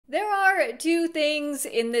There are two things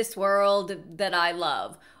in this world that I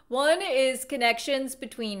love. One is connections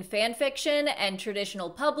between fanfiction and traditional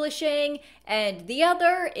publishing, and the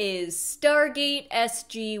other is Stargate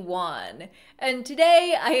SG-1. And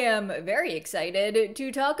today I am very excited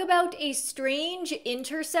to talk about a strange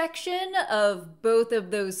intersection of both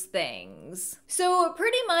of those things. So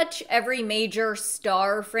pretty much every major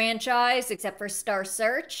Star franchise, except for Star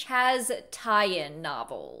Search, has tie-in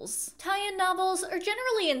novels. Tie-in novels are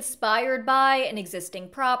generally inspired by an existing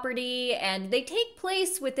property, and they take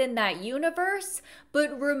place within that universe,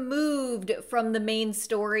 but removed from the main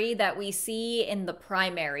story that we see in the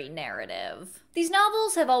primary narrative. These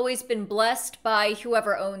novels have always been blessed by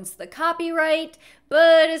whoever owns the copyright,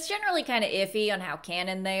 but it's generally kind of iffy on how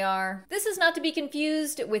canon they are. This is not to be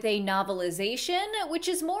confused with a novelization, which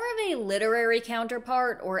is more of a literary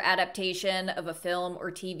counterpart or adaptation of a film or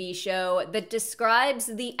TV show that describes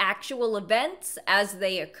the actual events as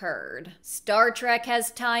they occurred. Star Trek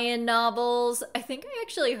has tie-in novels. I think I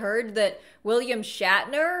actually heard that William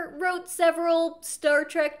Shatner wrote several Star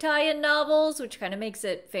Trek tie-in novels, which kind of makes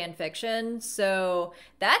it fanfiction, so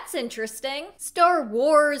that's interesting. Star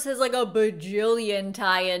Wars has like a bajillion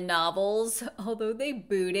tie-in novels, although they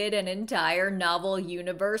booted an entire novel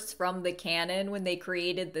universe from the canon when they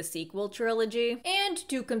created the sequel trilogy. And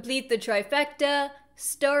to complete the trifecta,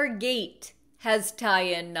 Stargate has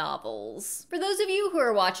tie-in novels. For those of you who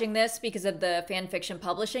are watching this because of the fanfiction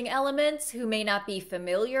publishing elements who may not be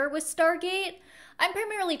familiar with Stargate, I'm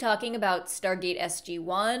primarily talking about Stargate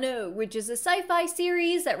SG-1, which is a sci-fi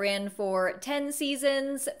series that ran for 10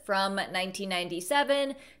 seasons from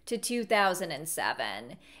 1997 to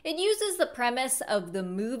 2007. It uses the premise of the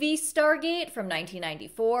movie Stargate from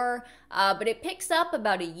 1994, but it picks up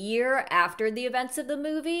about a year after the events of the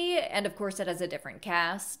movie, and of course it has a different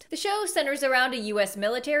cast. The show centers around a US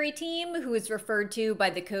military team who is referred to by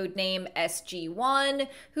the codename SG-1,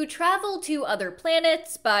 who travel to other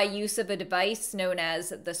planets by use of a device known as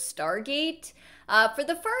the Stargate. For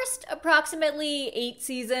the first approximately 8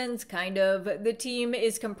 seasons, the team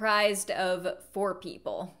is comprised of 4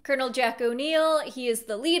 people. Colonel Jack O'Neill, he is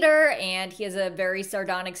the leader, and he has a very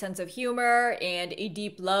sardonic sense of humor and a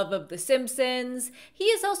deep love of The Simpsons. He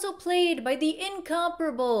is also played by the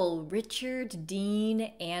incomparable Richard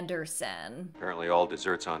Dean Anderson. Apparently all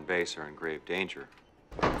desserts on base are in grave danger.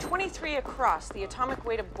 23 across, the atomic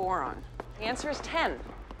weight of boron. The answer is 10.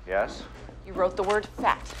 Yes? You wrote the word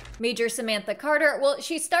fat. Major Samantha Carter, well,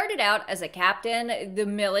 she started out as a captain. The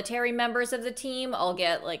military members of the team all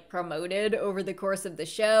get promoted over the course of the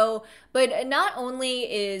show. But not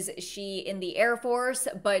only is she in the Air Force,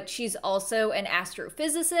 but she's also an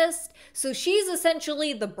astrophysicist. So she's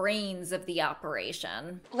essentially the brains of the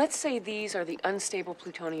operation. Let's say these are the unstable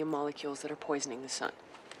plutonium molecules that are poisoning the sun.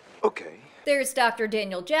 Okay. There's Dr.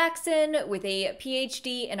 Daniel Jackson with a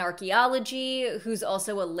PhD in archaeology, who's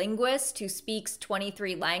also a linguist who speaks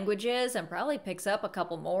 23 languages and probably picks up a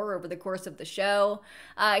couple more over the course of the show.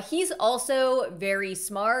 He's also very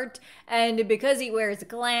smart, and because he wears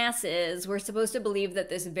glasses, we're supposed to believe that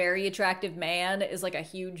this very attractive man is like a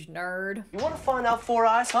huge nerd. You want to find out Four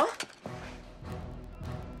Eyes, huh?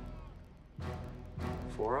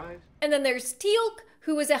 Four Eyes? And then there's teal'c,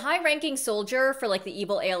 who was a high-ranking soldier for the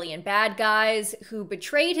evil alien bad guys, who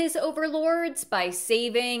betrayed his overlords by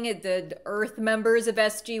saving the Earth members of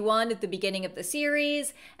SG-1 at the beginning of the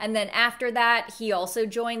series, and then after that, he also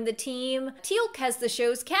joined the team. teal'c has the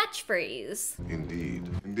show's catchphrase. Indeed.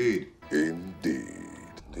 Indeed. Indeed.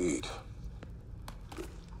 Indeed. You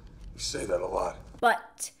say that a lot.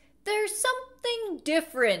 But there's something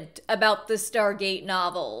different about the Stargate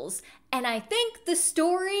novels, and I think the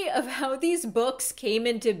story of how these books came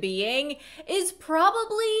into being is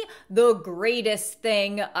probably the greatest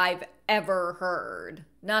thing I've ever heard.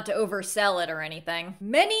 Not to oversell it or anything.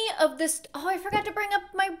 Many of this— oh, I forgot to bring up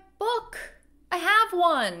my book. I have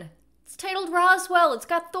one. It's titled Roswell. It's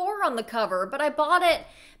got Thor on the cover, but I bought it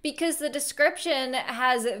because the description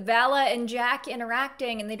has Vala and Jack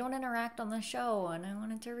interacting, and they don't interact on the show, and I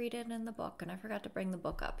wanted to read it in the book, and I forgot to bring the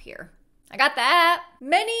book up here. I got that.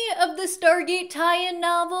 Many of the Stargate tie-in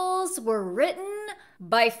novels were written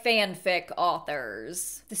by fanfic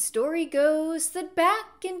authors. The story goes that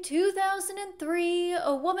back in 2003,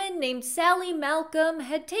 a woman named Sally Malcolm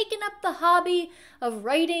had taken up the hobby of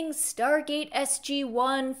writing Stargate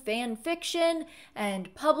SG-1 fanfiction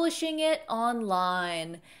and publishing it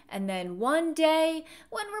online. And then one day,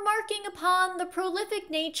 when remarking upon the prolific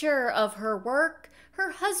nature of her work,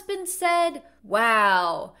 her husband said,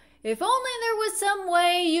 "Wow, if only there was some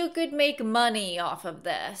way you could make money off of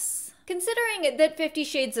this." Considering that 50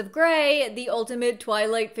 Shades of Grey, the ultimate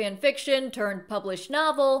Twilight fanfiction turned published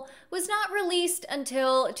novel, was not released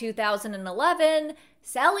until 2011,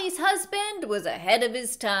 Sally's husband was ahead of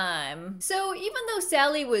his time. So even though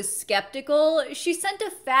Sally was skeptical, she sent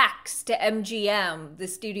a fax to MGM, the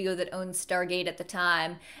studio that owned Stargate at the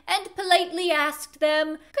time, and politely asked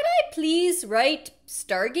them, "Could I please write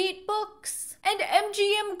Stargate books?" And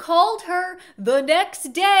MGM called her the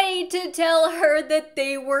next day to tell her that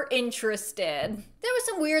they were interested. There was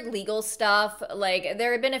some weird legal stuff, like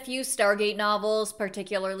there had been a few Stargate novels,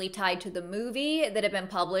 particularly tied to the movie, that had been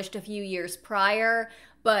published a few years prior,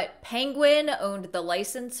 but Penguin owned the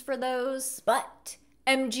license for those. But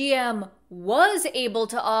MGM was able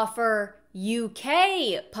to offer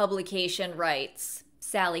UK publication rights.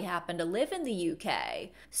 Sally happened to live in the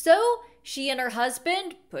UK, so she and her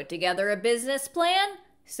husband put together a business plan,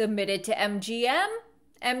 submitted to MGM,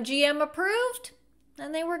 MGM approved,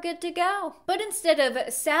 and they were good to go. But instead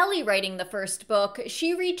of Sally writing the first book,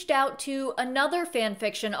 she reached out to another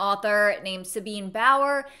fanfiction author named Sabine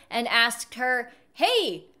Bauer and asked her,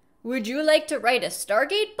 "Hey, would you like to write a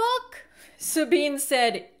Stargate book?" Sabine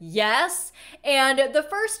said yes, and the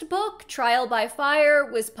first book, Trial by Fire,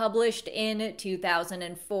 was published in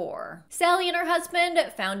 2004. Sally and her husband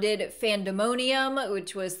founded Fandomonium,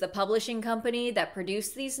 which was the publishing company that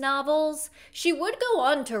produced these novels. She would go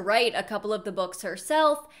on to write a couple of the books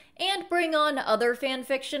herself and bring on other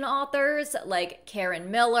fanfiction authors like Karen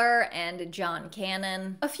Miller and John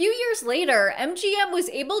Canon. A few years later, MGM was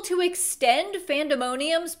able to extend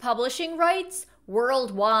Fandomonium's publishing rights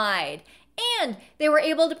worldwide, and they were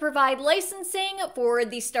able to provide licensing for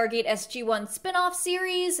the Stargate SG-1 spin-off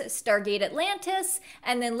series, Stargate Atlantis,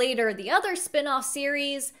 and then later the other spin-off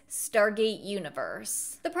series, Stargate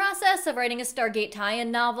Universe. The process of writing a Stargate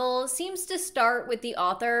tie-in novel seems to start with the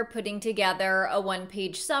author putting together a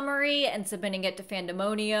one-page summary and submitting it to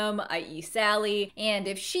Fandomonium, i.e. Sally, and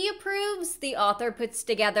if she approves, the author puts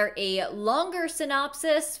together a longer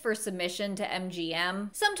synopsis for submission to MGM.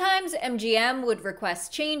 Sometimes MGM would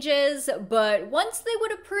request changes, but once they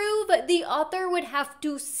would approve, the author would have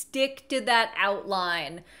to stick to that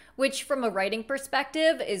outline, which from a writing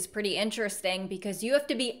perspective is pretty interesting because you have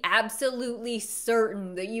to be absolutely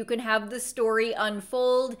certain that you can have the story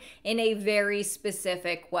unfold in a very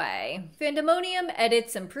specific way. Fandomonium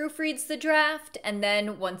edits and proofreads the draft, and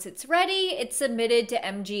then once it's ready, it's submitted to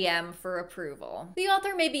MGM for approval. The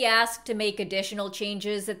author may be asked to make additional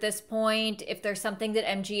changes at this point if there's something that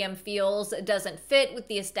MGM feels doesn't fit with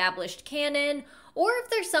the established canon, or if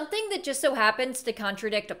there's something that just so happens to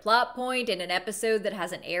contradict a plot point in an episode that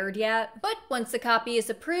hasn't aired yet. But once the copy is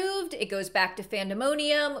approved, it goes back to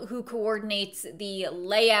Fandomonium, who coordinates the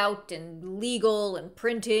layout and legal and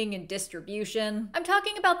printing and distribution. I'm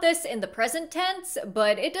talking about this in the present tense,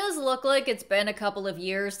 but it does look like it's been a couple of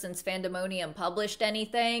years since Fandomonium published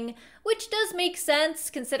anything, which does make sense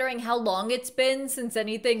considering how long it's been since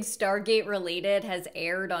anything Stargate related has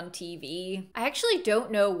aired on TV. I actually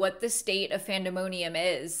don't know what the state of Fandomonium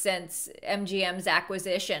is since MGM's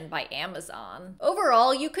acquisition by Amazon.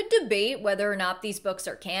 Overall, you could debate whether or not these books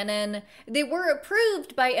are canon. They were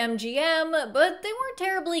approved by MGM, but they weren't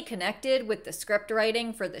terribly connected with the script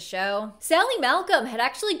writing for the show. Sally Malcolm had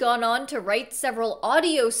actually gone on to write several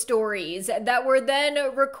audio stories that were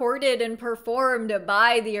then recorded and performed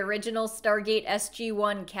by the original Stargate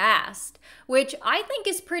SG-1 cast, which I think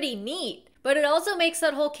is pretty neat. But it also makes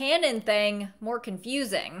that whole canon thing more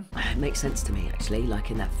confusing. It makes sense to me, actually, like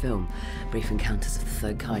in that film, Brief Encounters of the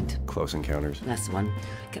Third Kind. Close Encounters. That's the one.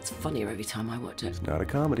 It gets funnier every time I watch it. It's not a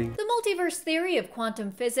comedy. The multiverse theory of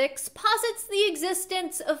quantum physics posits the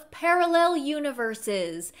existence of parallel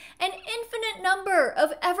universes, an infinite number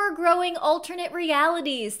of ever-growing alternate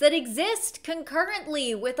realities that exist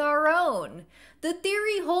concurrently with our own. The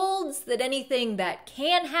theory holds that anything that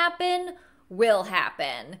can happen will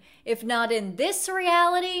happen. If not in this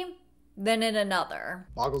reality, then in another.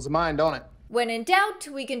 Boggles the mind, don't it? When in doubt,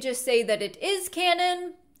 we can just say that it is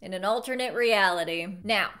canon in an alternate reality.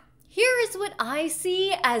 Now, here is what I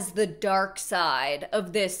see as the dark side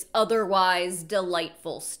of this otherwise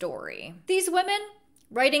delightful story. These women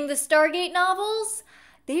writing the Stargate novels,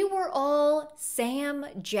 they were all Sam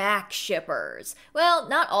Jack shippers. Well,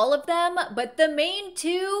 not all of them, but the main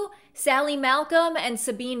two, Sally Malcolm and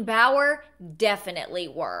Sabine Bauer, definitely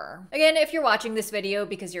were. Again, if you're watching this video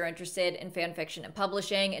because you're interested in fanfiction and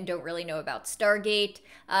publishing and don't really know about Stargate,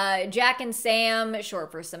 Jack and Sam,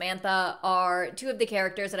 short for Samantha, are two of the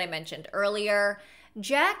characters that I mentioned earlier.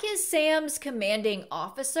 Jack is Sam's commanding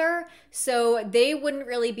officer, so they wouldn't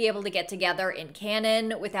really be able to get together in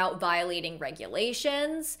canon without violating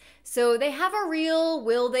regulations. So they have a real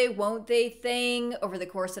will they, won't they thing over the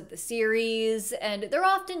course of the series, and they're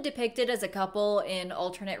often depicted as a couple in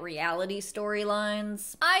alternate reality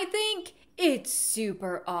storylines. I think it's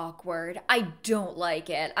super awkward. I don't like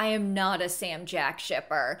it. I am not a Sam Jack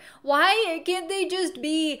shipper. Why can't they just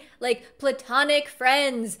be like platonic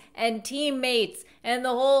friends and teammates and the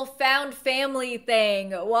whole found family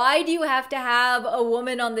thing? Why do you have to have a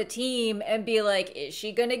woman on the team and be like, is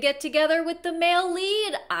she gonna get together with the male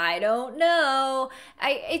lead? I don't know.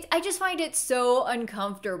 I just find it so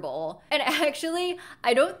uncomfortable. And actually,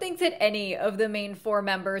 I don't think that any of the main 4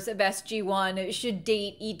 members of SG-1 should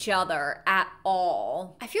date each other at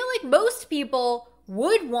all. I feel like most people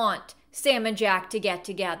would want Sam and Jack to get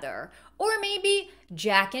together, or maybe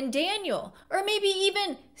Jack and Daniel, or maybe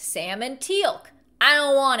even Sam and teal'c. I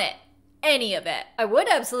don't want it. Any of it. I would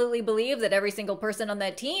absolutely believe that every single person on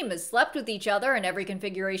that team has slept with each other in every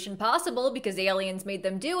configuration possible because aliens made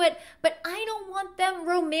them do it, but I don't want them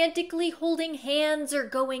romantically holding hands or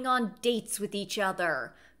going on dates with each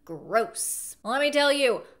other. Gross. Let me tell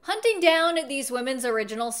you, hunting down these women's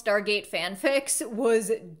original Stargate fanfics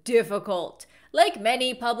was difficult. Like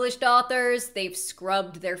many published authors, they've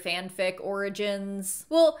scrubbed their fanfic origins.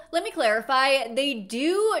 Well, let me clarify, they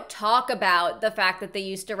do talk about the fact that they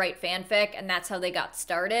used to write fanfic and that's how they got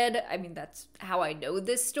started. I mean, that's how I know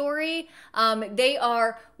this story. They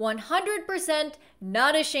are 100%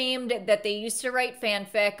 not ashamed that they used to write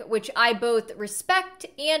fanfic, which I both respect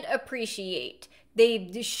and appreciate.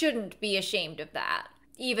 They shouldn't be ashamed of that,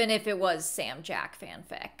 even if it was Sam Jack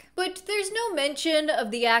fanfic. But there's no mention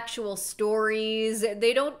of the actual stories.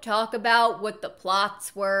 They don't talk about what the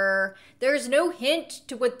plots were. There's no hint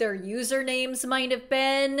to what their usernames might have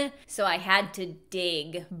been. So I had to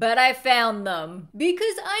dig. But I found them.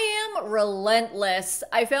 Because I am relentless.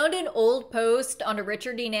 I found an old post on a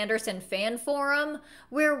Richard Dean Anderson fan forum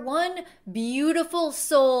where one beautiful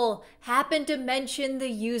soul happened to mention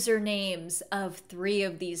the usernames of 3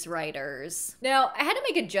 of these writers. Now, I had to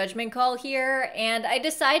make a judgment call here, and I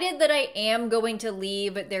decided that I am going to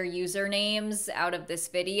leave their usernames out of this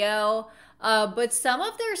video, but some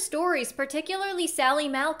of their stories, particularly Sally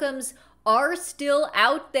Malcolm's, are still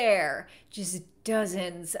out there. Just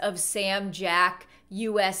dozens of Sam Jack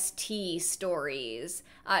UST stories.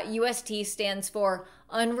 UST stands for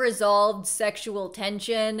unresolved sexual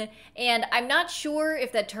tension, and I'm not sure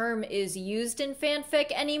if that term is used in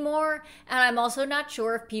fanfic anymore, and I'm also not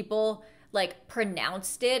sure if people like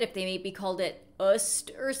pronounced it, if they maybe called it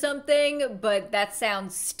ust or something, but that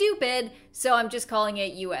sounds stupid, so I'm just calling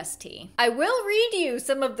it UST. I will read you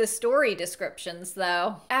some of the story descriptions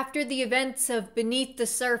though. After the events of Beneath the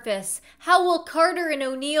Surface, how will Carter and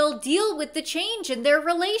O'Neill deal with the change in their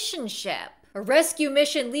relationship? A rescue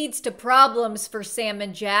mission leads to problems for Sam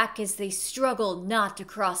and Jack as they struggle not to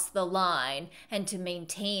cross the line and to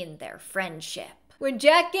maintain their friendship. When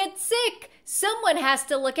Jack gets sick, someone has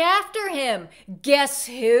to look after him. Guess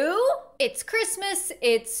who? It's Christmas,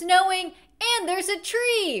 it's snowing, and there's a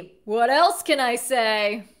tree. What else can I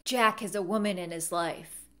say? Jack has a woman in his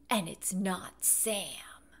life, and it's not Sam.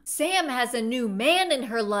 Sam has a new man in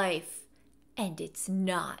her life, and it's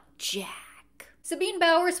not Jack. Sabine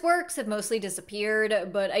Bauer's works have mostly disappeared,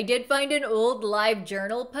 but I did find an old live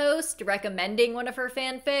journal post recommending one of her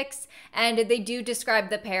fanfics, and they do describe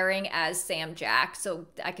the pairing as Sam Jack, so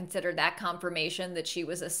I consider that confirmation that she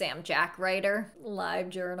was a Sam Jack writer. Live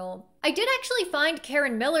journal. I did actually find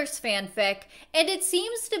Karen Miller's fanfic, and it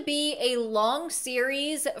seems to be a long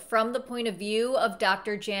series from the point of view of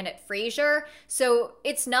Dr. Janet Fraser, so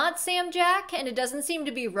it's not Sam Jack, and it doesn't seem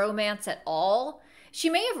to be romance at all. She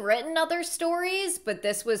may have written other stories, but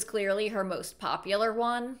this was clearly her most popular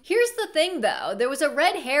one. Here's the thing though, there was a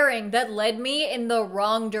red herring that led me in the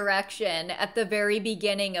wrong direction at the very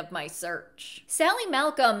beginning of my search. Sally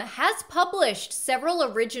Malcolm has published several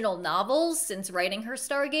original novels since writing her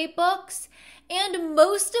Stargate books, and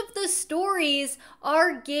most of the stories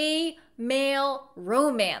are gay male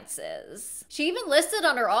romances. She even listed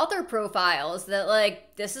on her author profiles that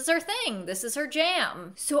like, this is her thing, this is her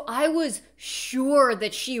jam. So I was sure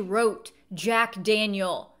that she wrote Jack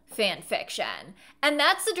Daniel fanfiction. And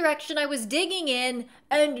that's the direction I was digging in,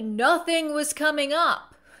 and nothing was coming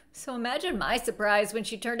up. So imagine my surprise when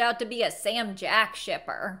she turned out to be a Sam Jack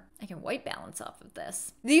shipper. I can white balance off of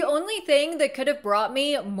this. The only thing that could have brought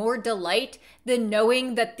me more delight than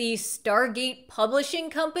knowing that the Stargate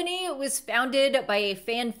publishing company was founded by a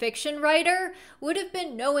fan fiction writer would have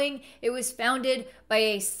been knowing it was founded by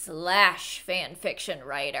a slash fan fiction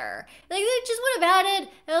writer. Like, they just would have added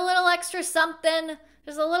a little extra something,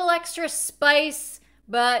 just a little extra spice,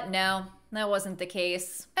 but no. That wasn't the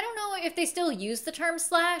case. I don't know if they still use the term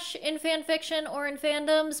slash in fanfiction or in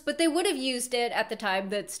fandoms, but they would have used it at the time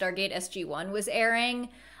that Stargate SG-1 was airing.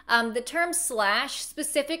 The term slash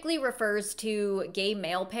specifically refers to gay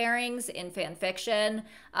male pairings in fanfiction.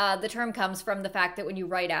 The term comes from the fact that when you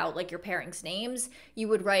write out like your pairings' names, you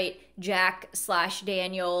would write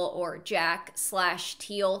Jack/Daniel or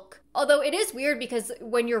Jack/teal'c. Although it is weird because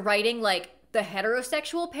when you're writing like the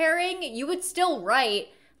heterosexual pairing, you would still write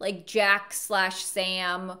like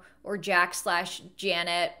Jack/Sam or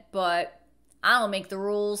Jack/Janet, but I don't make the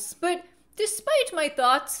rules. But despite my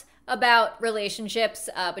thoughts about relationships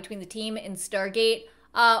between the team and Stargate,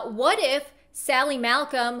 what if Sally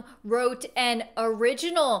Malcolm wrote an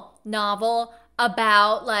original novel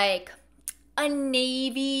about like a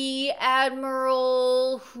Navy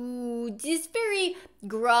admiral who is very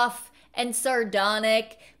gruff and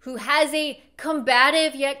sardonic, who has a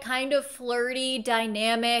combative yet kind of flirty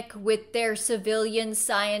dynamic with their civilian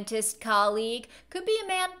scientist colleague. Could be a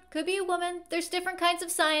man, could be a woman. There's different kinds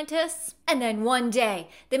of scientists. And then one day,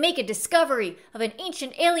 they make a discovery of an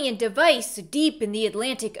ancient alien device deep in the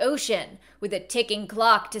Atlantic Ocean. With a ticking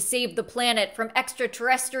clock to save the planet from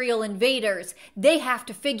extraterrestrial invaders, they have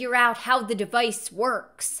to figure out how the device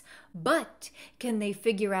works. But can they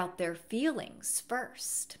figure out their feelings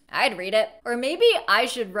first? I'd read it. Or maybe I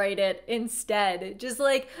should write it instead. Just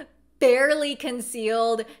like barely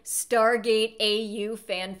concealed Stargate AU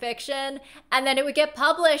fanfiction. And then it would get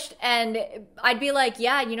published and I'd be like,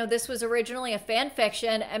 yeah, you know, this was originally a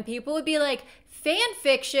fanfiction. And people would be like,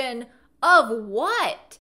 fanfiction of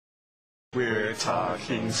what? We're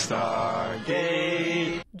talking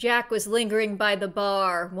Stargate. Jack was lingering by the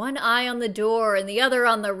bar, one eye on the door and the other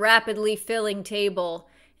on the rapidly filling table.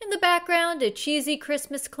 In the background, a cheesy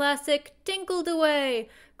Christmas classic tinkled away,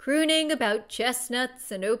 crooning about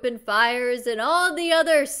chestnuts and open fires and all the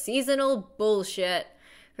other seasonal bullshit.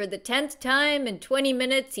 For the 10th time in 20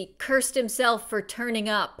 minutes, he cursed himself for turning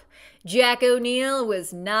up. Jack O'Neill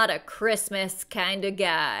was not a Christmas kind of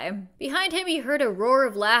guy. Behind him, he heard a roar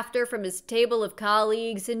of laughter from his table of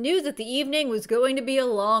colleagues and knew that the evening was going to be a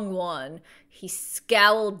long one. He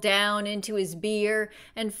scowled down into his beer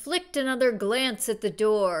and flicked another glance at the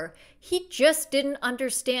door. He just didn't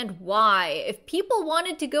understand why. If people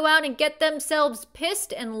wanted to go out and get themselves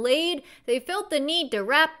pissed and laid, they felt the need to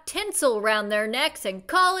wrap tinsel around their necks and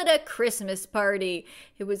call it a Christmas party.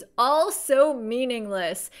 It was all so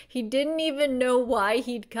meaningless. He didn't even know why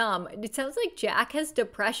he'd come. It sounds like Jack has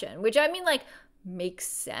depression, which I mean, like, makes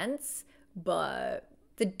sense, but...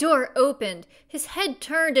 The door opened, his head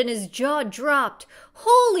turned and his jaw dropped.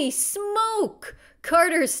 Holy smoke!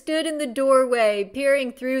 Carter stood in the doorway,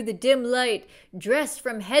 peering through the dim light, dressed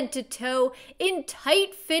from head to toe in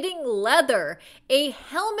tight-fitting leather. A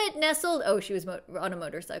helmet nestled... Oh, she was on a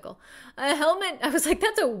motorcycle. A helmet... I was like,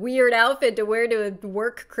 that's a weird outfit to wear to a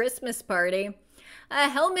work Christmas party. A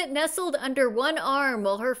helmet nestled under one arm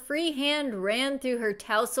while her free hand ran through her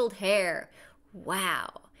tousled hair.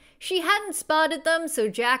 Wow. She hadn't spotted them, so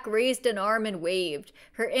Jack raised an arm and waved.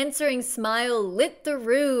 Her answering smile lit the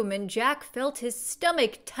room, and Jack felt his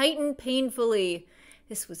stomach tighten painfully.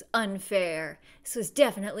 This was unfair. This was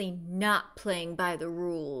definitely not playing by the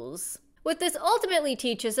rules. What this ultimately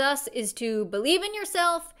teaches us is to believe in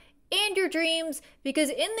yourself and your dreams,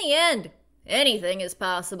 because in the end, anything is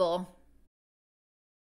possible.